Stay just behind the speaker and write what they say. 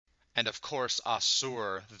And of course,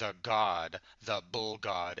 Asur, the god, the bull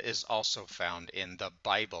god, is also found in the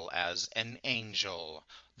Bible as an angel,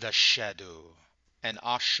 the Shedu. And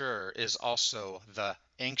Ashur is also the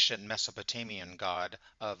ancient Mesopotamian god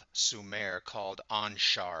of Sumer called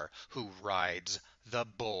Anshar, who rides the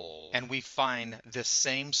bull. And we find the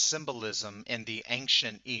same symbolism in the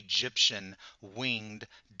ancient Egyptian winged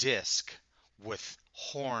disc with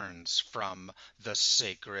horns from the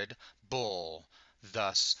sacred bull,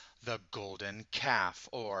 thus the golden calf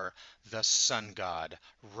or the sun god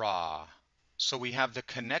Ra. So we have the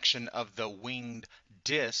connection of the winged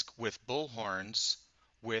disc with bull horns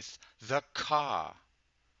with the Ka,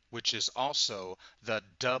 which is also the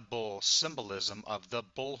double symbolism of the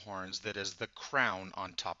bull horns that is the crown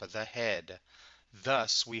on top of the head.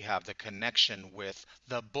 Thus we have the connection with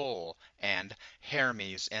the bull and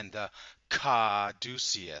Hermes and the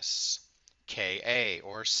Caduceus, Ka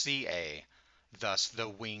or Ca. Thus the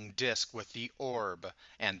winged disc with the orb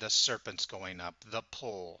and the serpents going up the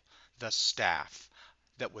pole, the staff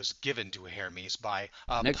that was given to Hermes by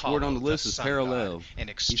Next word on the Apollo the list is sun god parallel. in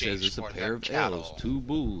He says exchange it's a for pair the of L's, cattle. two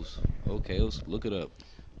bulls. Okay, let's look it up.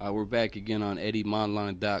 We're back again on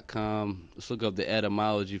EddieMonline.com. Let's look up the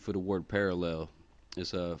etymology for the word parallel.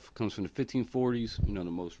 It's comes from the 1540s, the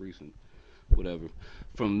most recent, whatever.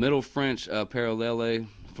 From Middle French, parallele,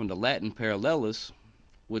 from the Latin parallelus,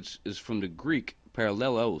 which is from the Greek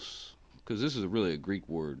parallelos, because this is really a Greek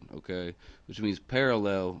word, okay, which means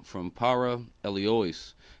parallel from para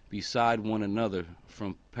eleois, beside one another,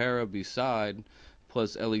 from para beside,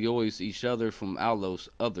 plus eleois each other, from allos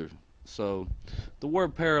other. So the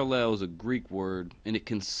word parallel is a Greek word, and it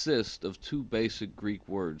consists of two basic Greek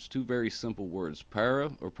words, two very simple words, para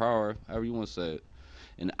or para, however you want to say it,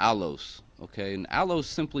 and allos. Okay, and allos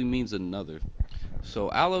simply means another.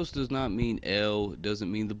 So Alos does not mean El,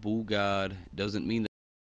 doesn't mean the bull god, doesn't mean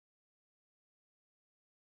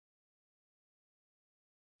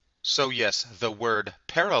So yes, the word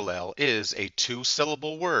parallel is a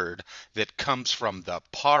two-syllable word that comes from the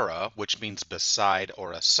para, which means beside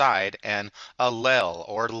or aside, and allel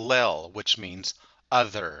or lel, which means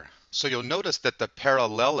other. So you'll notice that the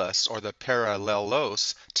parallelus or the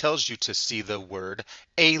parallelos tells you to see the word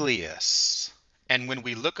alias. And when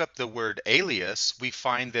we look up the word alias, we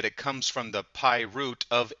find that it comes from the pi root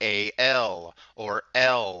of al or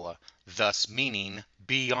l, thus meaning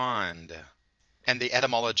beyond. And the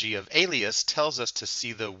etymology of alias tells us to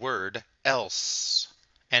see the word else.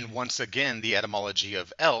 And once again, the etymology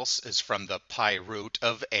of else is from the pi root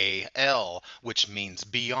of al, which means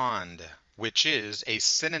beyond, which is a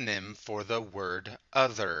synonym for the word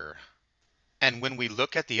other. And when we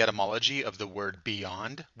look at the etymology of the word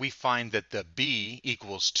beyond, we find that the be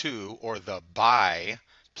equals to, or the by,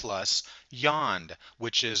 plus yond,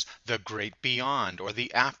 which is the great beyond, or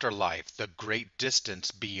the afterlife, the great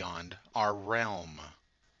distance beyond our realm,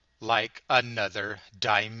 like another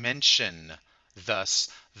dimension. Thus,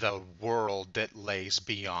 the world that lays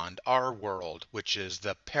beyond our world, which is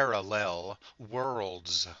the parallel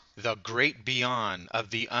worlds. The great beyond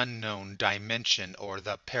of the unknown dimension or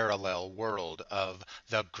the parallel world of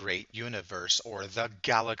the great universe or the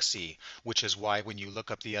galaxy, which is why when you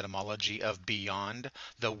look up the etymology of beyond,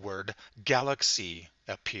 the word galaxy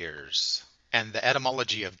appears. And the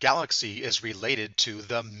etymology of galaxy is related to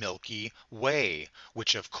the Milky Way,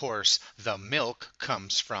 which of course the milk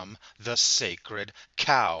comes from the sacred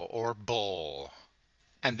cow or bull.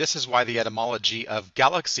 And this is why the etymology of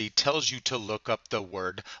galaxy tells you to look up the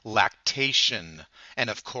word lactation. And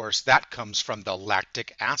of course that comes from the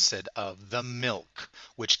lactic acid of the milk,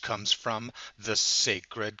 which comes from the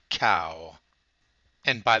sacred cow.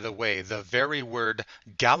 And by the way, the very word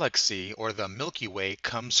galaxy or the Milky Way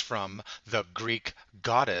comes from the Greek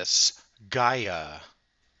goddess Gaia.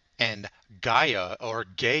 And Gaia or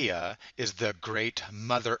Gaia is the great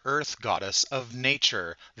Mother Earth goddess of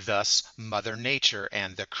nature, thus Mother Nature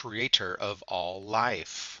and the creator of all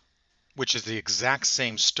life. Which is the exact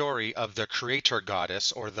same story of the creator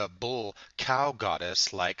goddess or the bull cow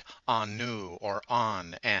goddess like Anu or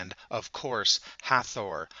An, and of course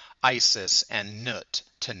Hathor, Isis, and Nut,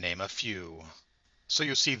 to name a few. So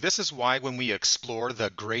you see, this is why when we explore the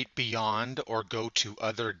great beyond or go to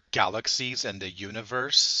other galaxies and the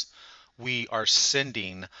universe, we are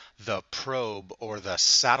sending the probe or the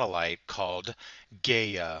satellite called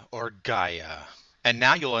Gaia or Gaia. And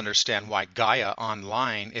now you'll understand why Gaia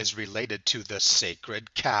Online is related to the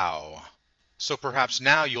sacred cow. So perhaps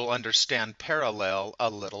now you'll understand parallel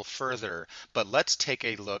a little further, but let's take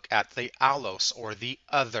a look at the allos or the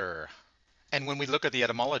other. And when we look at the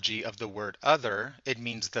etymology of the word other, it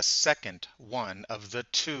means the second one of the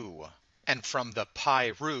two. and from the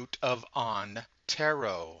pi root of on,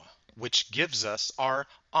 tero, which gives us our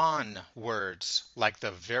on words, like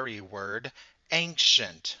the very word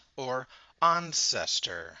ancient or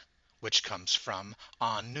ancestor, which comes from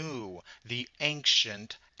Anu, the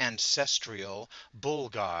ancient ancestral bull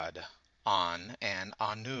god, On and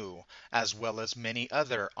Anu, as well as many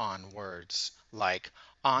other On words, like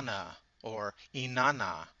Ana or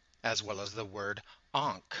Inanna, as well as the word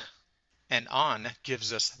Ankh. And On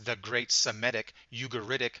gives us the great Semitic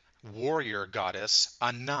Ugaritic warrior goddess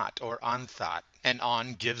Anat or Anthat. And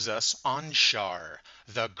On gives us Anshar,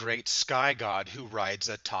 the great sky god who rides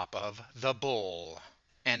atop of the bull.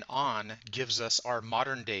 And On gives us our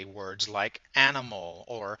modern day words like animal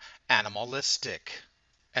or animalistic.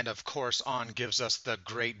 And of course, On gives us the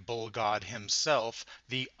great bull god himself,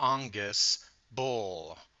 the Angus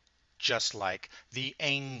bull, just like the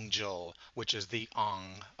angel, which is the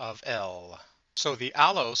Ang of El. So the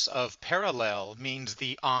allos of parallel means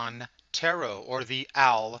the on tero or the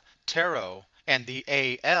al tero, and the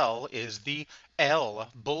al is the El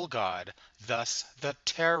bull god, thus the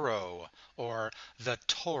tero or the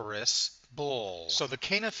Taurus bull. So the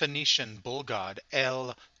Cana-Phoenician bull god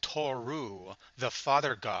El Toru, the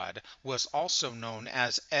father god, was also known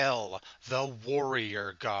as El, the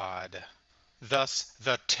warrior god. Thus,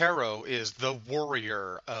 the Taro is the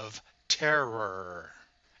warrior of terror,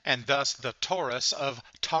 and thus the Taurus of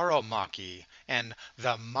Tauromachy, and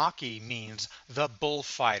the Maki means the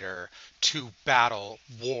bullfighter, to battle,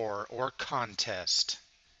 war, or contest,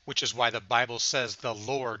 which is why the Bible says the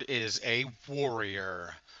Lord is a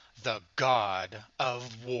warrior, the God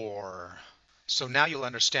of war. So now you'll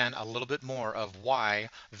understand a little bit more of why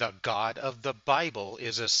the God of the Bible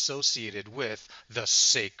is associated with the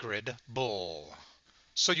sacred bull.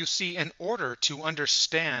 So you see, in order to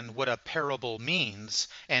understand what a parable means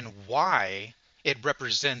and why it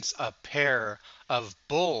represents a pair of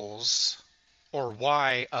bulls, or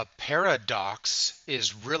why a paradox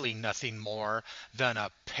is really nothing more than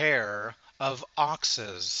a pair of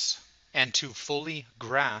oxes, and to fully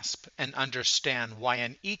grasp and understand why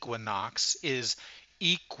an equinox is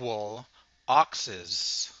equal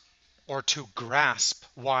oxes, or to grasp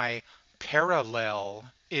why parallel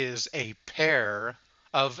is a pair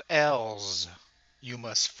of L's, you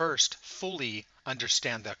must first fully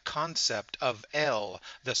understand the concept of El,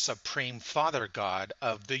 the supreme father god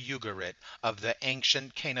of the Ugarit, of the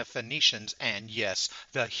ancient Cana-Phoenicians, and yes,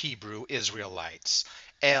 the Hebrew Israelites.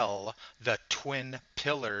 El, the twin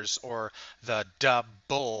pillars, or the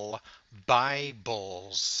double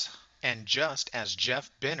Bibles. And just as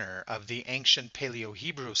Jeff Binner of the Ancient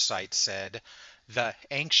Paleo-Hebrew site said, the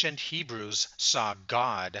ancient Hebrews saw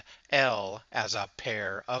God, El, as a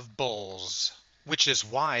pair of bulls. Which is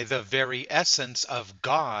why the very essence of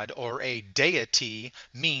God or a deity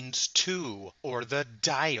means two, or the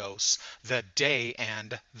Dios, the day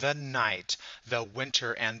and the night, the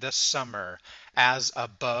winter and the summer, as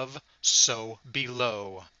above, so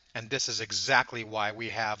below. And this is exactly why we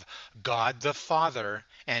have God the Father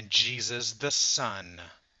and Jesus the Son.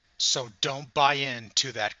 So don't buy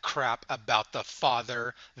into that crap about the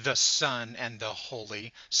Father, the Son, and the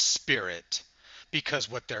Holy Spirit.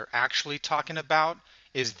 Because what they're actually talking about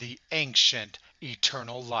is the ancient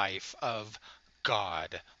eternal life of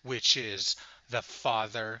God, which is the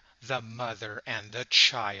Father, the Mother, and the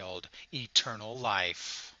Child, eternal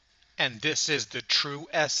life. And this is the true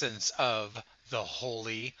essence of the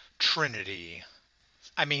Holy Trinity.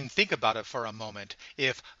 I mean, think about it for a moment.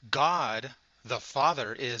 If God, the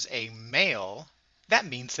Father, is a male, that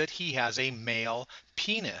means that he has a male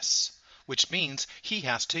penis, which means he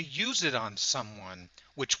has to use it on someone,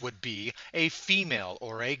 which would be a female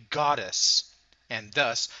or a goddess. And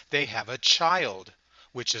thus they have a child,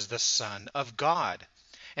 which is the Son of God.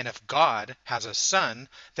 And if God has a son,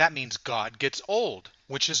 that means God gets old,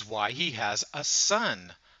 which is why he has a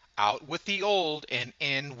son. Out with the old and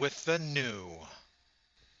in with the new.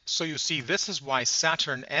 So you see, this is why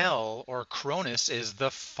Saturn L, or Cronus, is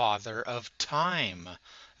the father of time.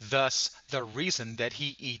 Thus, the reason that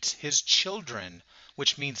he eats his children,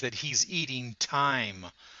 which means that he's eating time.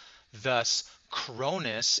 Thus,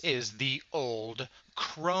 Cronus is the old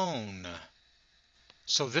crone.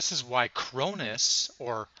 So this is why Cronus,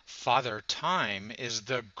 or Father Time, is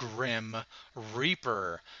the grim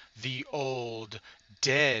reaper, the old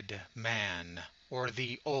dead man, or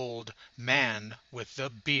the old man with the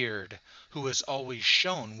beard, who is always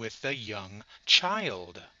shown with the young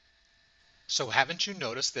child. So haven't you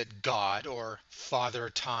noticed that God, or Father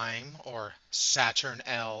Time, or Saturn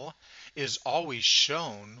L, is always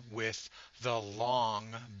shown with the long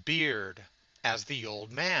beard as the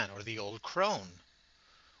old man or the old crone?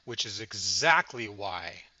 which is exactly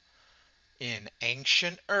why in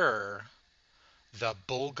ancient the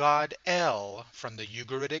bull god El from the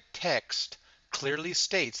Ugaritic text clearly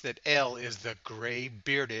states that El is the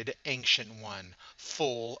gray-bearded ancient one,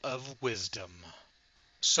 full of wisdom.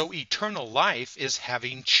 So eternal life is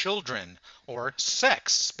having children, or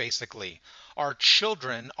sex, basically. Our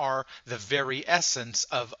children are the very essence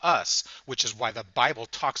of us, which is why the Bible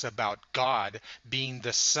talks about God being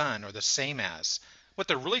the Son or the same as. What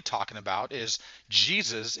they're really talking about is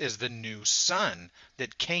Jesus is the new Son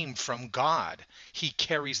that came from God. He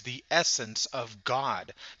carries the essence of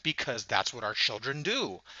God because that's what our children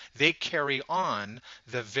do. They carry on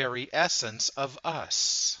the very essence of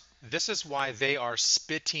us. This is why they are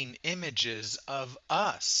spitting images of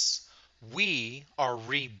us. We are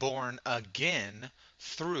reborn again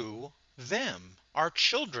through them, our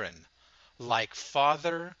children, like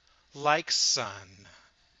father, like son,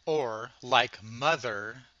 or like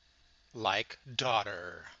mother, like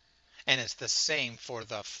daughter. And it's the same for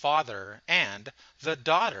the father and the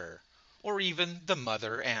daughter, or even the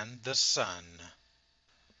mother and the son.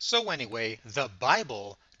 So anyway, the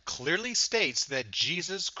Bible clearly states that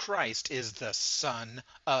Jesus Christ is the Son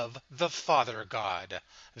of the Father God.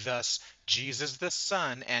 Thus, Jesus the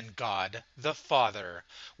Son and God the Father,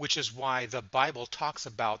 which is why the Bible talks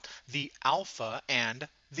about the Alpha and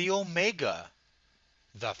the Omega,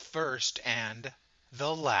 the first and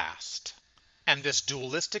the last. And this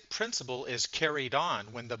dualistic principle is carried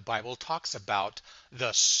on when the Bible talks about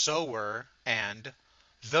the sower and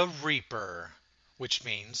the reaper, which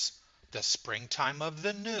means the springtime of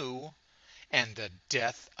the new and the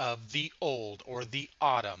death of the old, or the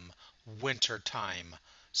autumn, winter time,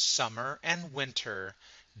 summer and winter,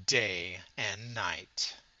 day and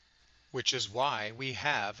night. Which is why we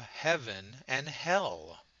have heaven and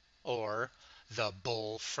hell, or the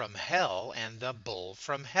bull from hell and the bull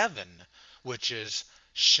from heaven, which is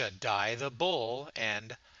Shaddai the bull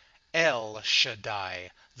and El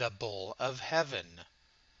Shaddai the bull of heaven.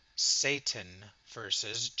 Satan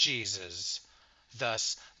versus Jesus.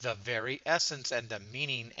 Thus, the very essence and the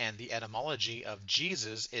meaning and the etymology of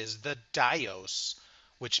Jesus is the Dios,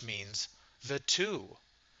 which means the two,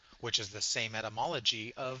 which is the same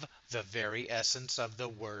etymology of the very essence of the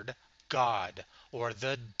word God, or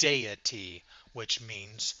the deity, which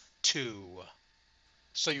means two.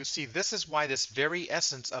 So you see, this is why this very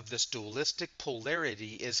essence of this dualistic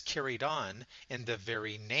polarity is carried on in the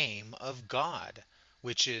very name of God,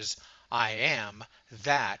 which is I am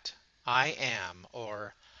that I am,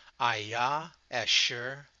 or Ayah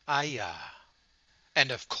Esher Ayah.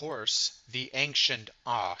 And of course, the ancient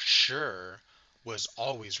Ashur was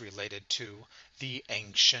always related to the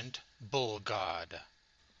ancient bull god.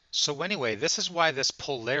 So anyway, this is why this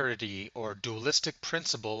polarity or dualistic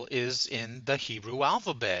principle is in the Hebrew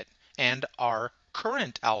alphabet and our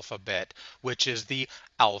current alphabet, which is the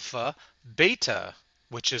alpha beta,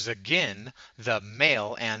 which is again the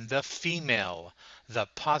male and the female, the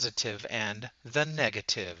positive and the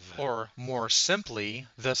negative, or more simply,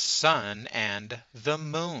 the sun and the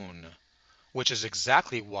moon, which is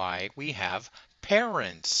exactly why we have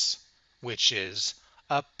parents, which is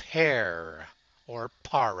a pair, or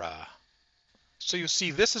para. So you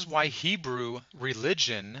see, this is why Hebrew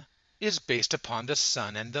religion is based upon the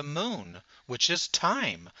sun and the moon, which is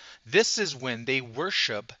time. This is when they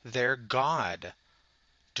worship their God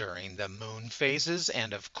during the moon phases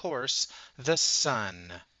and, of course, the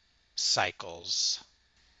sun cycles.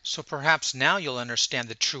 So perhaps now you'll understand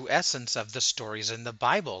the true essence of the stories in the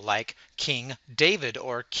Bible, like King David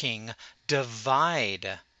or King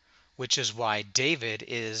Divide, which is why David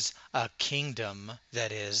is a kingdom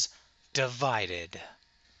that is divided,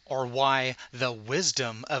 or why the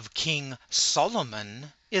wisdom of King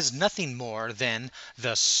Solomon is nothing more than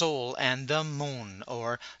the sol and the moon,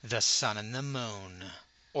 or the sun and the moon,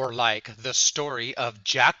 or like the story of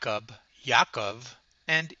Jacob, Yaakov,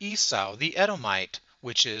 and Esau the Edomite,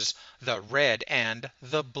 which is the red and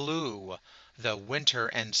the blue, the winter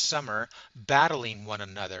and summer battling one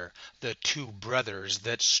another, the two brothers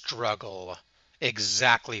that struggle,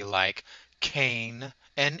 exactly like Cain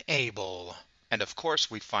and Abel. And of course,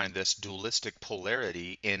 we find this dualistic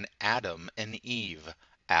polarity in Adam and Eve,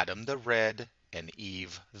 Adam the red and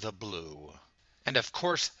Eve the blue. And of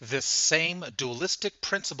course, this same dualistic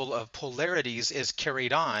principle of polarities is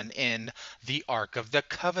carried on in the Ark of the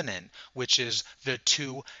Covenant, which is the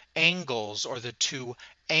two angles or the two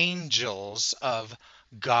angels of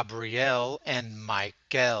Gabriel and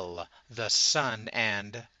Michael, the sun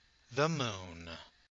and the moon.